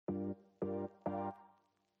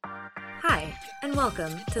Hi, and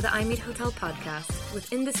welcome to the I Meet Hotel podcast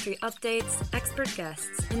with industry updates, expert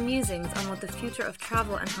guests, and musings on what the future of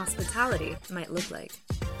travel and hospitality might look like.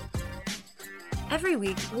 Every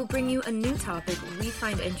week, we'll bring you a new topic we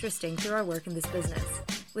find interesting through our work in this business,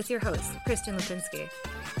 with your host, Christian Lipinski.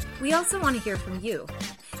 We also want to hear from you.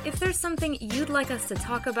 If there's something you'd like us to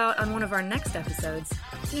talk about on one of our next episodes,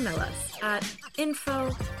 email us at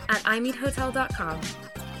info@imeethotel.com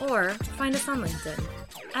or find us on LinkedIn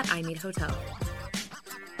at I Meet Hotel.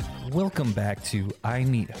 Welcome back to I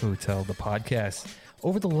Meet Hotel, the podcast.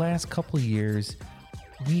 Over the last couple of years,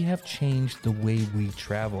 we have changed the way we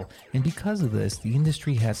travel. And because of this, the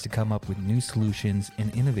industry has to come up with new solutions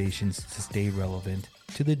and innovations to stay relevant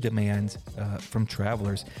to the demands from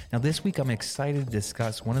travelers. Now, this week, I'm excited to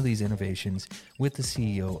discuss one of these innovations with the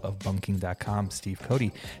CEO of Bunking.com, Steve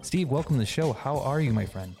Cody. Steve, welcome to the show. How are you, my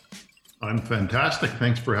friend? I'm fantastic.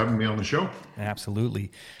 Thanks for having me on the show.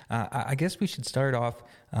 Absolutely. I guess we should start off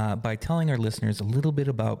by telling our listeners a little bit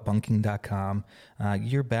about Bunking.com,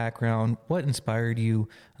 your background, what inspired you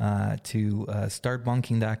to start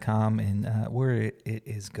Bunking.com, and where it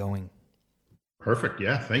is going. Perfect.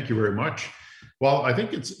 Yeah, thank you very much. Well, I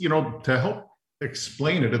think it's, to help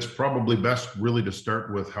explain it, it's probably best really to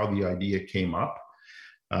start with how the idea came up.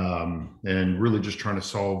 And really just trying to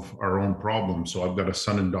solve our own problems. So I've got a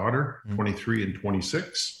son and daughter, 23 and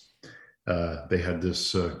 26. They had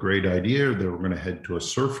this great idea. They were going to head to a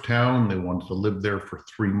surf town. They wanted to live there for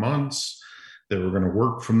 3 months. They were going to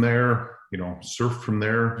work from there, surf from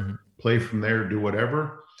there, play from there, do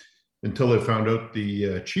whatever, until they found out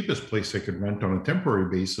the cheapest place they could rent on a temporary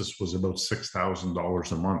basis was about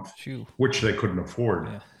 $6,000 a month, which they couldn't afford.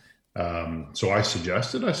 Yeah. So I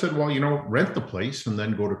said, well, rent the place and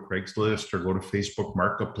then go to Craigslist or go to Facebook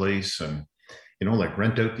Marketplace and,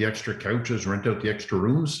 rent out the extra couches, rent out the extra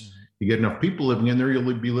rooms. You get enough people living in there,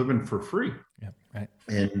 you'll be living for free. Yeah, right.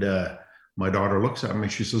 And my daughter looks at me,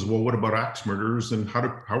 she says, well, what about axe murders and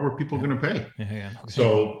how are people going to pay? Yeah. Okay.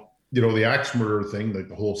 So, the axe murder thing, like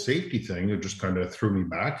the whole safety thing, it just kind of threw me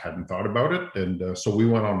back, hadn't thought about it. And so we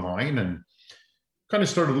went online and kind of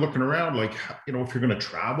started looking around, like, if you're going to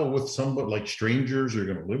travel with somebody, like strangers, or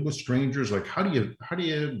you're going to live with strangers, like how do you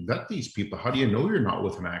vet these people? How do you know you're not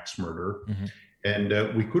with an axe murderer? And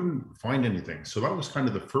we couldn't find anything. So that was kind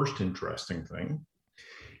of the first interesting thing.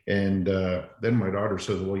 And then my daughter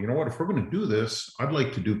says, well, you know what, if we're going to do this, I'd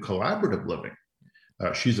like to do collaborative living.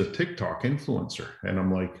 She's a TikTok influencer. And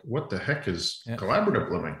I'm like, what the heck is collaborative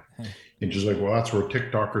living? And she's like, well, that's where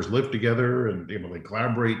TikTokers live together and, they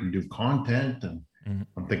collaborate and do content. And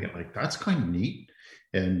I'm thinking, like, that's kind of neat.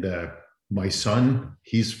 And my son,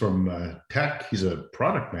 he's from tech. He's a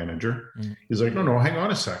product manager. He's like, no, hang on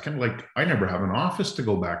a second. Like, I never have an office to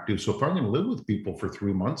go back to. So if I'm going to live with people for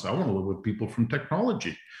 3 months, I want to live with people from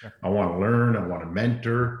technology. I want to learn. I want to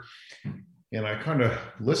mentor. And I kind of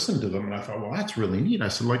listened to them and I thought, well, that's really neat. I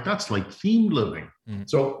said, like, that's like themed living.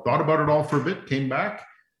 So thought about it all for a bit, came back.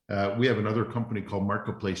 We have another company called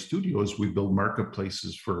Marketplace Studios. We build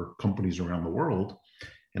marketplaces for companies around the world.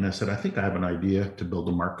 And I said, I think I have an idea to build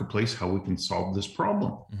a marketplace, how we can solve this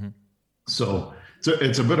problem. So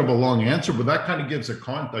it's a bit of a long answer, but that kind of gives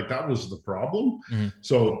like that was the problem.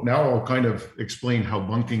 So now I'll kind of explain how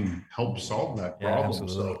Bunking helps solve that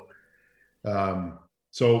problem.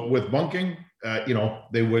 So with Bunking,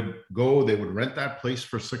 they would rent that place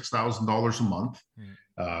for $6,000 a month.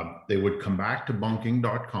 They would come back to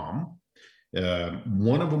bunking.com.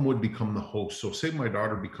 One of them would become the host. So say my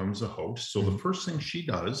daughter becomes a host. So the first thing she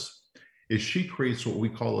does is she creates what we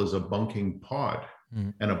call as a bunking pod.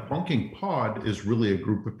 And a bunking pod is really a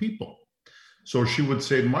group of people. So she would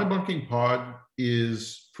say, my bunking pod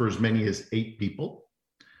is for as many as 8 people.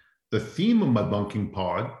 The theme of my bunking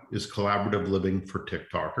pod is collaborative living for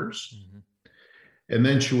TikTokers. And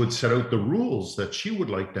then she would set out the rules that she would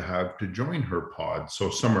like to have to join her pod. So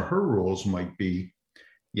some of her rules might be,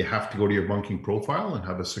 you have to go to your bunking profile and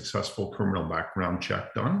have a successful criminal background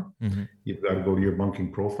check done. You've got to go to your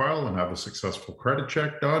bunking profile and have a successful credit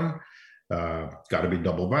check done. Got to be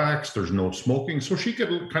double vaxxed. There's no smoking. So she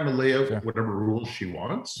could kind of lay out whatever rules she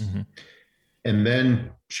wants. And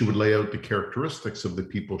then she would lay out the characteristics of the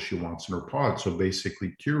people she wants in her pod. So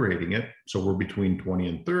basically curating it. So we're between 20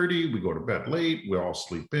 and 30. We go to bed late. We all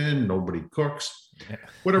sleep in. Nobody cooks.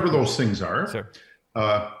 Whatever those things are.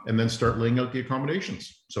 And then start laying out the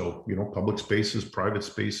accommodations. So, public spaces, private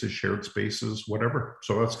spaces, shared spaces, whatever.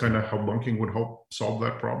 So that's kind of how Bunking would help solve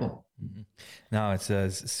that problem. No, it's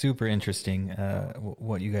super interesting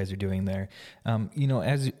what you guys are doing there.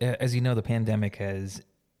 As you know, the pandemic has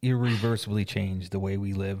irreversibly change the way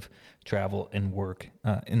we live, travel, and work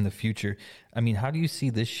in the future. I mean, how do you see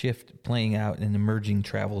this shift playing out in emerging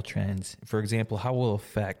travel trends? For example, how will it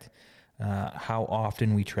affect how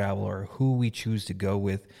often we travel or who we choose to go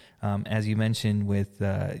with? As you mentioned with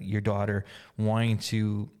your daughter wanting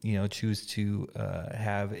to, choose to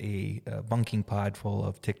have a bunking pod full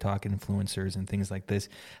of TikTok influencers and things like this.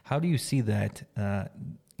 How do you see that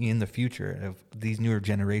in the future of these newer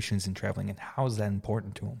generations in traveling, and how is that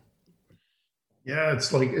important to them? Yeah,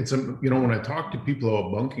 when I talk to people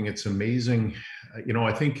about bunking, it's amazing.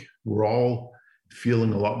 I think we're all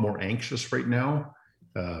feeling a lot more anxious right now.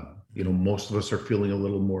 Most of us are feeling a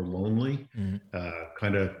little more lonely,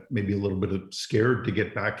 kind of maybe a little bit scared to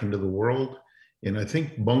get back into the world. And I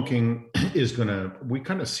think bunking we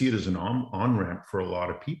kind of see it as an on-ramp for a lot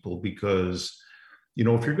of people because,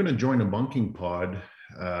 if you're going to join a bunking pod,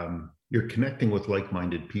 you're connecting with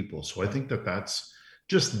like-minded people. So I think that's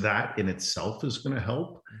just that in itself is going to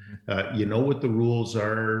help. You know what the rules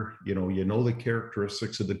are, you know the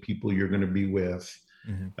characteristics of the people you're going to be with.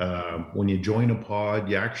 When you join a pod,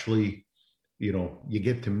 you actually, you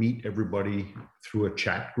get to meet everybody through a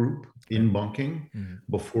chat group in bunking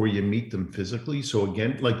before you meet them physically. So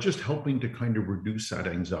again, like just helping to kind of reduce that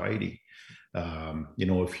anxiety.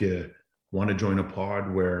 If you want to join a pod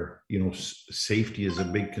where, safety is a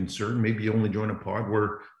big concern, maybe you only join a pod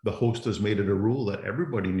where the host has made it a rule that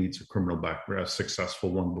everybody needs a criminal background, a successful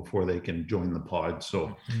one, before they can join the pod.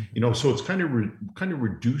 So, so it's kind of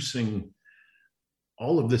reducing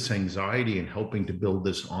all of this anxiety and helping to build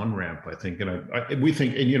this on-ramp, I think. And we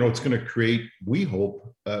think, it's going to create, we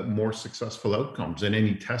hope, more successful outcomes. And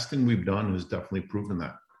any testing we've done has definitely proven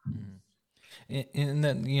that. And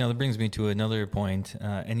that, that brings me to another point,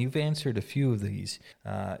 and you've answered a few of these.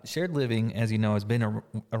 Shared living, as you know, has been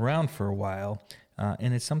around for a while,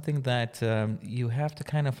 and it's something that you have to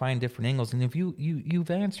kind of find different angles. And if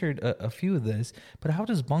you've answered a few of this, but how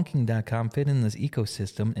does bunking.com fit in this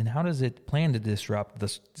ecosystem, and how does it plan to disrupt the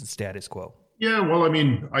status quo? Yeah, well, I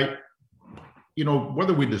mean,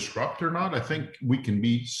 whether we disrupt or not, I think we can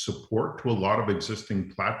be support to a lot of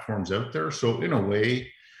existing platforms out there. So in a way,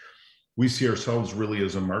 we see ourselves really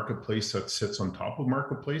as a marketplace that sits on top of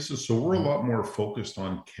marketplaces. So we're a lot more focused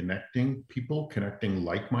on connecting people, connecting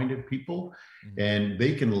like-minded people, and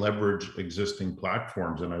they can leverage existing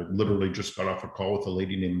platforms. And I literally just got off a call with a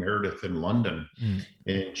lady named Meredith in London,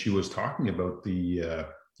 and she was talking about the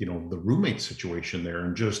roommate situation there,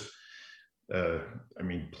 and just,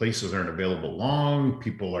 places aren't available long.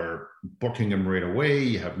 People are booking them right away.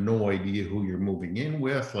 You have no idea who you're moving in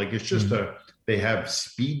with. Like, it's just they have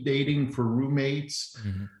speed dating for roommates.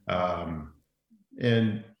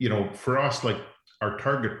 And, for us, like, our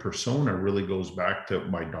target persona really goes back to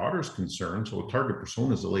my daughter's concern. So a target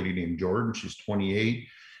persona is a lady named Jordan. She's 28.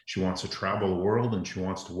 She wants to travel the world, and she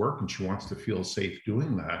wants to work, and she wants to feel safe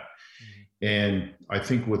doing that. And I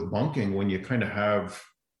think with bunking, when you kind of have,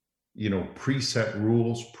 preset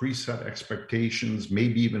rules, preset expectations,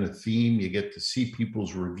 maybe even a theme, you get to see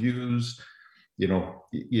people's reviews,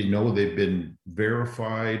 they've been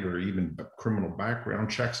verified, or even criminal background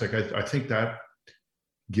checks. Like, I think that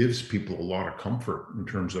gives people a lot of comfort in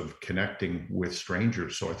terms of connecting with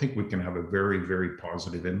strangers. So I think we can have a very, very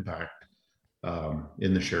positive impact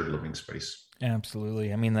in the shared living space.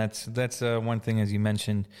 Absolutely. I mean, that's one thing, as you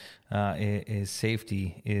mentioned, is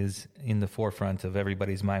safety is in the forefront of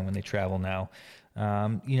everybody's mind when they travel now.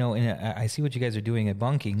 And I see what you guys are doing at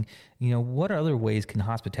bunking. What other ways can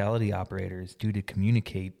hospitality operators do to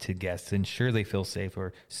communicate to guests, to ensure they feel safe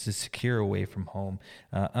or secure away from home?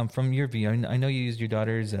 From your view, I know you used your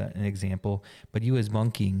daughter as an example, but you as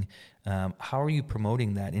bunking, how are you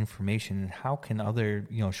promoting that information, and how can other,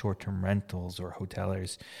 short-term rentals or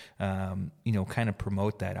hotelers, kind of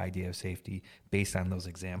promote that idea of safety based on those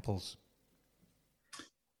examples?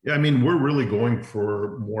 Yeah, I mean, we're really going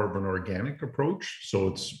for more of an organic approach. So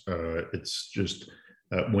it's just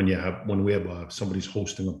when we have somebody's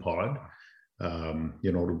hosting a pod,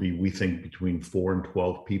 it'll be, we think, between 4 and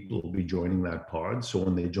 12 people will be joining that pod. So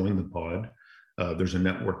when they join the pod, there's a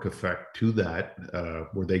network effect to that,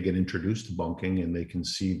 where they get introduced to bunking and they can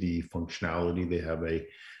see the functionality. They have a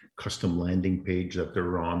custom landing page that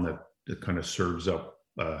they're on that kind of serves up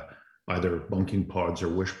either bunking pods or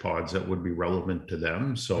wish pods that would be relevant to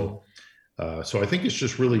them. So I think it's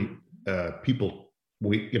just really people.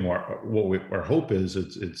 Our hope is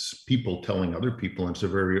it's people telling other people, and it's a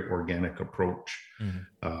very organic approach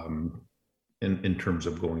in terms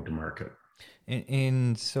of going to market.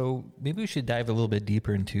 And so maybe we should dive a little bit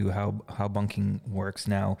deeper into how bunking works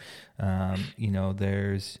now.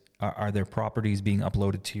 There's are there properties being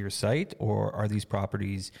uploaded to your site, or are these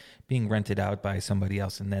properties being rented out by somebody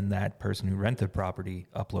else and then that person who rented property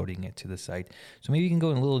uploading it to the site? So maybe you can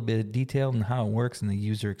go in a little bit of detail on how it works and the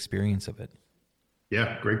user experience of it.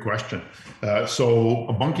 Yeah, great question. So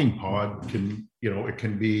a bunking pod can, it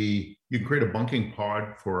can be, you can create a bunking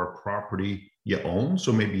pod for a property you own.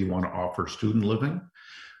 So maybe you want to offer student living,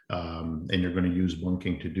 and you're going to use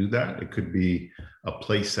bunking to do that. It could be a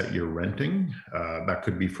place that you're renting. That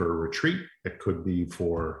could be for a retreat. It could be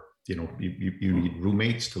for, you need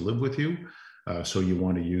roommates to live with you. So you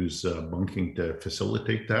want to use bunking to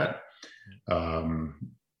facilitate that.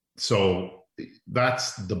 So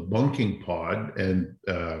that's the bunking pod. And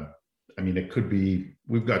it could be,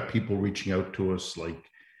 we've got people reaching out to us like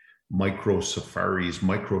micro safaris,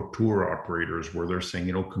 micro tour operators, where they're saying,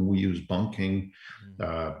 can we use bunking?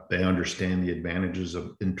 They understand the advantages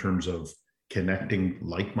in terms of connecting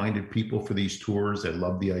like-minded people for these tours. They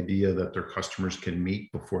love the idea that their customers can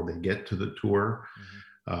meet before they get to the tour.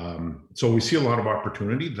 So we see a lot of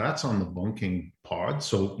opportunity. That's on the bunking pod.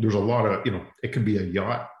 So there's a lot of, it could be a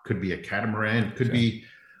yacht, could be a catamaran, it could be,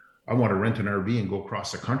 I want to rent an RV and go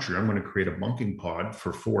across the country. I'm going to create a bunking pod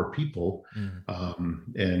for 4 people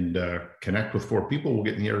and connect with 4 people. We'll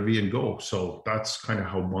get in the RV and go. So that's kind of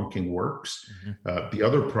how bunking works. The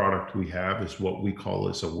other product we have is what we call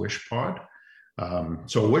as a wish pod.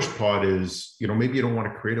 So a wish pod is, maybe you don't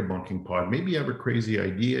want to create a bunking pod. Maybe you have a crazy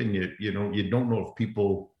idea and you don't know if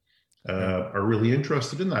people are really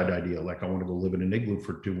interested in that idea. Like, I want to go live in an igloo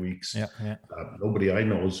for 2 weeks. Nobody I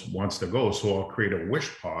know wants to go. So I'll create a wish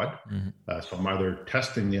pod. So I'm either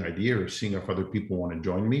testing the idea or seeing if other people want to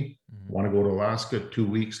join me. Want to go to Alaska 2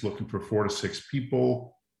 weeks, looking for 4 to 6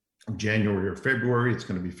 people. January or February, it's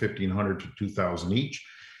going to be $1,500 to $2,000 each.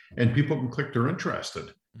 And people can click they're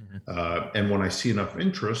interested. And when I see enough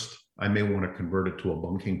interest, I may want to convert it to a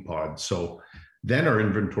bunking pod. So then our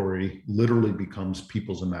inventory literally becomes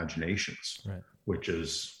people's imaginations, which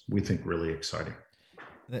is, we think, really exciting.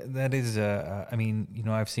 That is,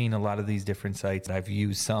 I've seen a lot of these different sites. I've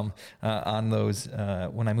used some on those.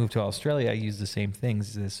 When I moved to Australia, I used the same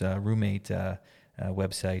things, this roommate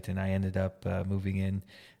website, and I ended up moving in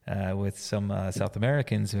with some South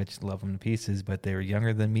Americans, which love them to pieces, but they're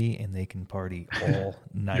younger than me and they can party all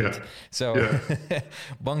night. So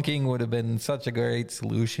bunking would have been such a great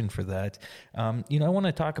solution for that. I want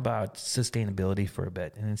to talk about sustainability for a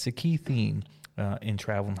bit, and it's a key theme in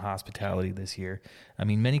travel and hospitality this year.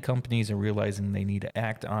 Many companies are realizing they need to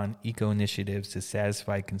act on eco initiatives to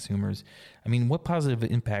satisfy consumers. What positive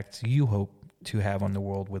impacts do you hope to have on the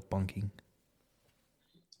world with bunking?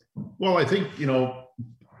 Well, I think,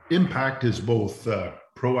 impact is both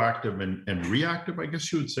proactive and reactive, I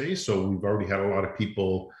guess you would say. So we've already had a lot of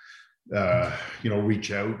people,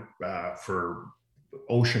 reach out for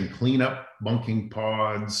ocean cleanup bunking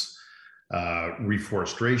pods,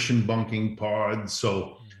 reforestation bunking pods.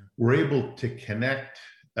 So we're able to connect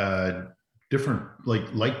different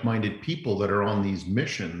like-minded people that are on these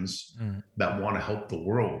missions that want to help the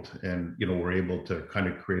world. And, we're able to kind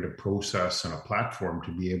of create a process and a platform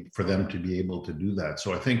for them to be able to do that.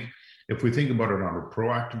 So I think if we think about it on a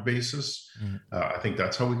proactive basis, I think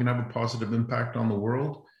that's how we can have a positive impact on the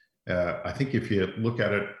world. I think if you look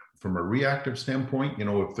at it from a reactive standpoint,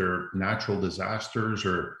 if there are natural disasters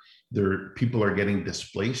or people are getting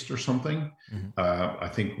displaced or something, I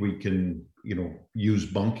think we can, use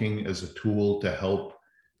bunking as a tool to help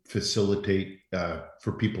facilitate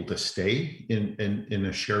for people to stay in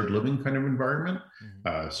a shared living kind of environment.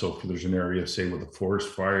 So if there's an area, say, with a forest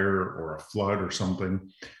fire or a flood or something,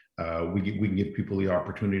 we can give people the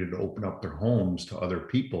opportunity to open up their homes to other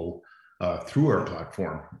people through our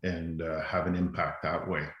platform and have an impact that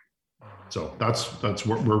way. So that's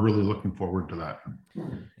what we're really looking forward to that.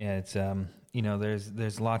 Yeah, it's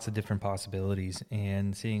there's lots of different possibilities,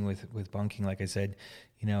 and seeing with bunking, like I said,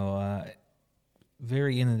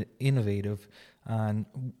 very innovative on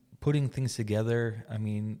putting things together.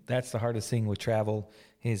 That's the hardest thing with travel,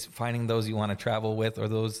 is finding those you want to travel with, or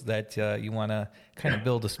those that you want to kind of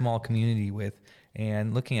build a small community with.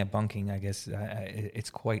 And looking at bunking, I guess it's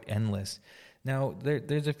quite endless. Now,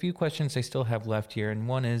 there's a few questions I still have left here, and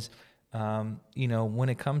one is, when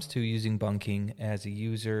it comes to using bunking as a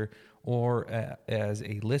user or as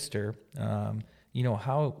a lister,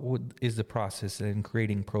 how is the process in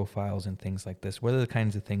creating profiles and things like this? What are the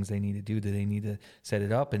kinds of things they need to do? Do they need to set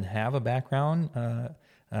it up and have a background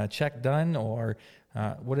check done, or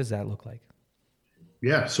what does that look like?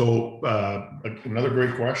 Yeah. So another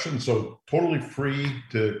great question. So totally free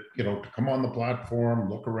to come on the platform,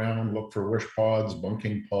 look around, look for wish pods,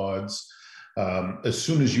 bunking pods. As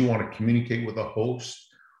soon as you want to communicate with a host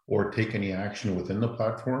or take any action within the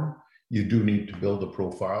platform, you do need to build a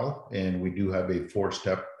profile, and we do have a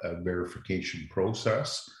 4-step verification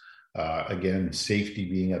process. Again, safety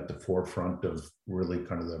being at the forefront of really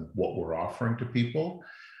kind of what we're offering to people.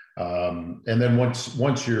 And then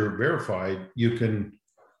once you're verified, you can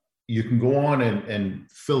go on and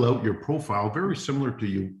fill out your profile very similar to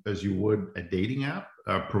you as you would a dating app,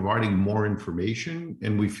 providing more information.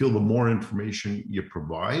 And we feel the more information you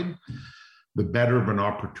provide, the better of an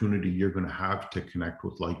opportunity you're going to have to connect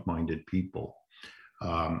with like-minded people.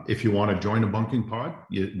 If you want to join a bunking pod,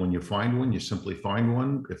 when you find one, you simply find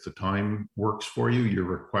one. If the time works for you, you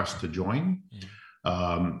request to join.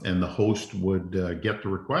 And the host would get the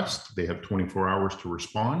request. They have 24 hours to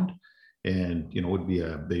respond. And, it'd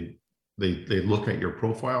be they look at your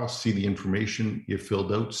profile, see the information you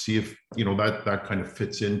filled out, see if, that kind of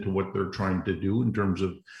fits into what they're trying to do in terms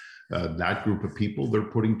of that group of people they're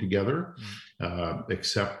putting together,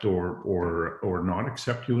 accept or not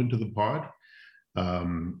accept you into the pod.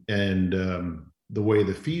 The way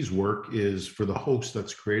the fees work is for the host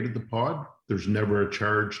that's created the pod, there's never a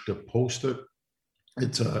charge to post it.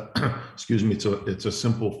 It's a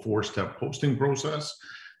simple 4-step posting process.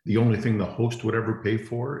 The only thing the host would ever pay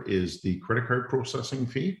for is the credit card processing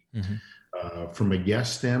fee. From a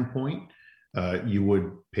guest standpoint, you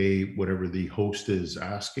would pay whatever the host is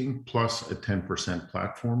asking plus a 10%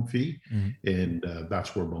 platform fee. And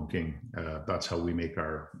that's where bunking, that's how we make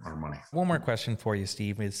our money. One more question for you,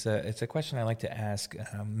 Steve. It's a question I like to ask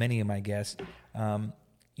many of my guests.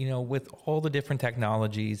 With all the different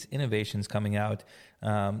technologies, innovations coming out,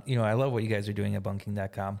 I love what you guys are doing at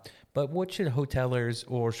bunking.com, but what should hotelers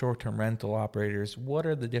or short-term rental operators, what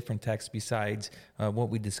are the different techs besides what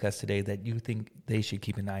we discussed today that you think they should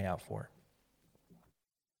keep an eye out for?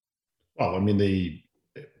 Well, they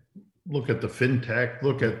look at the fintech,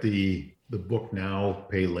 look at the book now,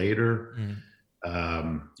 pay later.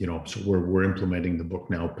 So we're implementing the book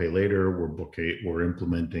now, pay later. We're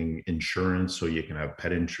implementing insurance, so you can have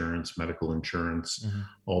pet insurance, medical insurance,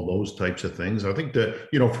 all those types of things. I think that,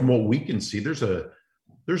 from what we can see, there's a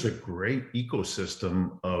great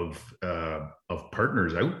ecosystem of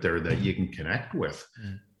partners out there that you can connect with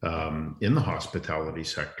in the hospitality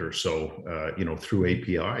sector. So, through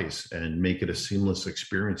APIs, and make it a seamless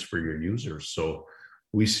experience for your users. So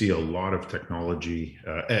we see a lot of technology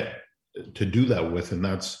to do that with, and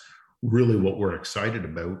that's really what we're excited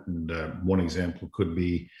about. And one example could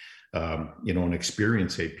be, an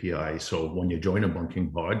experience API. So when you join a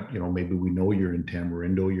bunking pod, maybe we know you're in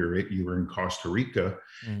Tamarindo, you're in Costa Rica,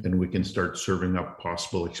 and we can start serving up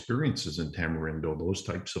possible experiences in Tamarindo, those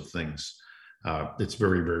types of things. It's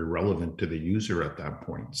very, very relevant to the user at that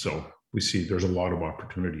point. So we see there's a lot of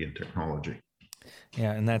opportunity in technology.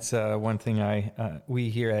 Yeah, and that's one thing we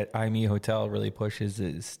here at IME Hotel really pushes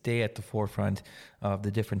is stay at the forefront of the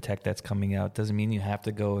different tech that's coming out. Doesn't mean you have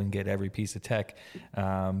to go and get every piece of tech,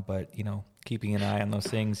 but keeping an eye on those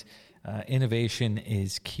things. Innovation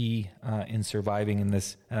is key in surviving in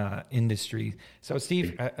this industry. So,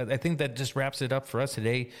 Steve, I think that just wraps it up for us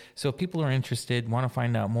today. So if people are interested, want to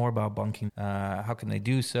find out more about bunking, how can they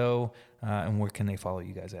do so, and where can they follow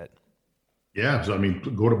you guys at? Yeah, so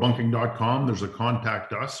go to bunking.com. There's a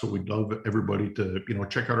contact us. So we'd love everybody to,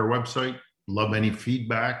 check out our website. Love any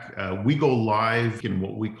feedback. We go live in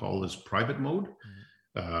what we call as private mode.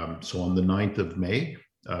 So on the 9th of May,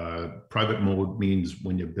 private mode means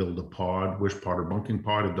when you build a pod, Wish Pod or Bunking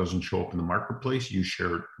Pod, it doesn't show up in the marketplace. You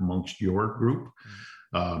share it amongst your group.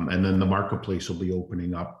 And then the marketplace will be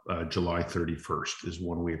opening up July 31st is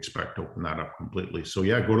when we expect to open that up completely. So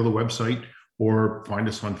yeah, go to the website, or find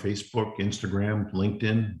us on Facebook, Instagram,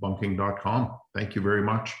 LinkedIn, bunking.com. Thank you very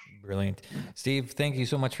much. Brilliant. Steve, thank you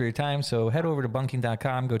so much for your time. So head over to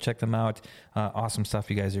bunking.com, go check them out. Awesome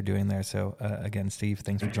stuff you guys are doing there. So again, Steve,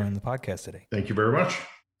 thanks for joining the podcast today. Thank you very much.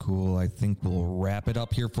 Cool. I think we'll wrap it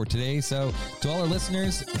up here for today. So to all our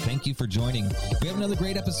listeners, thank you for joining. We have another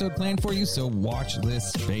great episode planned for you, so watch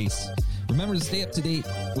this space. Remember to stay up to date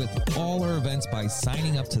with all our events by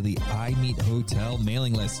signing up to the iMeet Hotel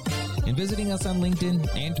mailing list and visiting us on LinkedIn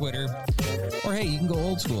and Twitter. Or hey, you can go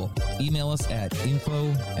old school. Email us at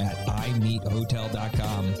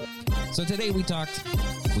info@imeethotel.com. So today we talked,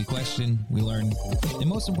 we questioned, we learned, and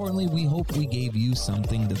most importantly, we hope we gave you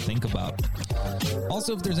something to think about.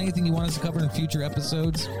 Also, if there's anything you want us to cover in future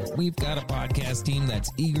episodes, we've got a podcast team that's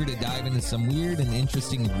eager to dive into some weird and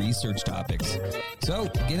interesting research topics. So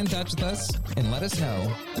get in touch with us and let us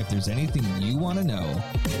know if there's anything you want to know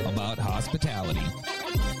about hospitality.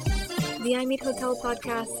 The iMeet Hotel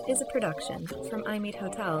podcast is a production from iMeet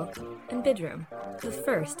Hotel and Bidroom, the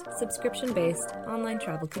first subscription-based online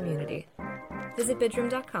travel community. Visit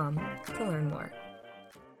bidroom.com to learn more.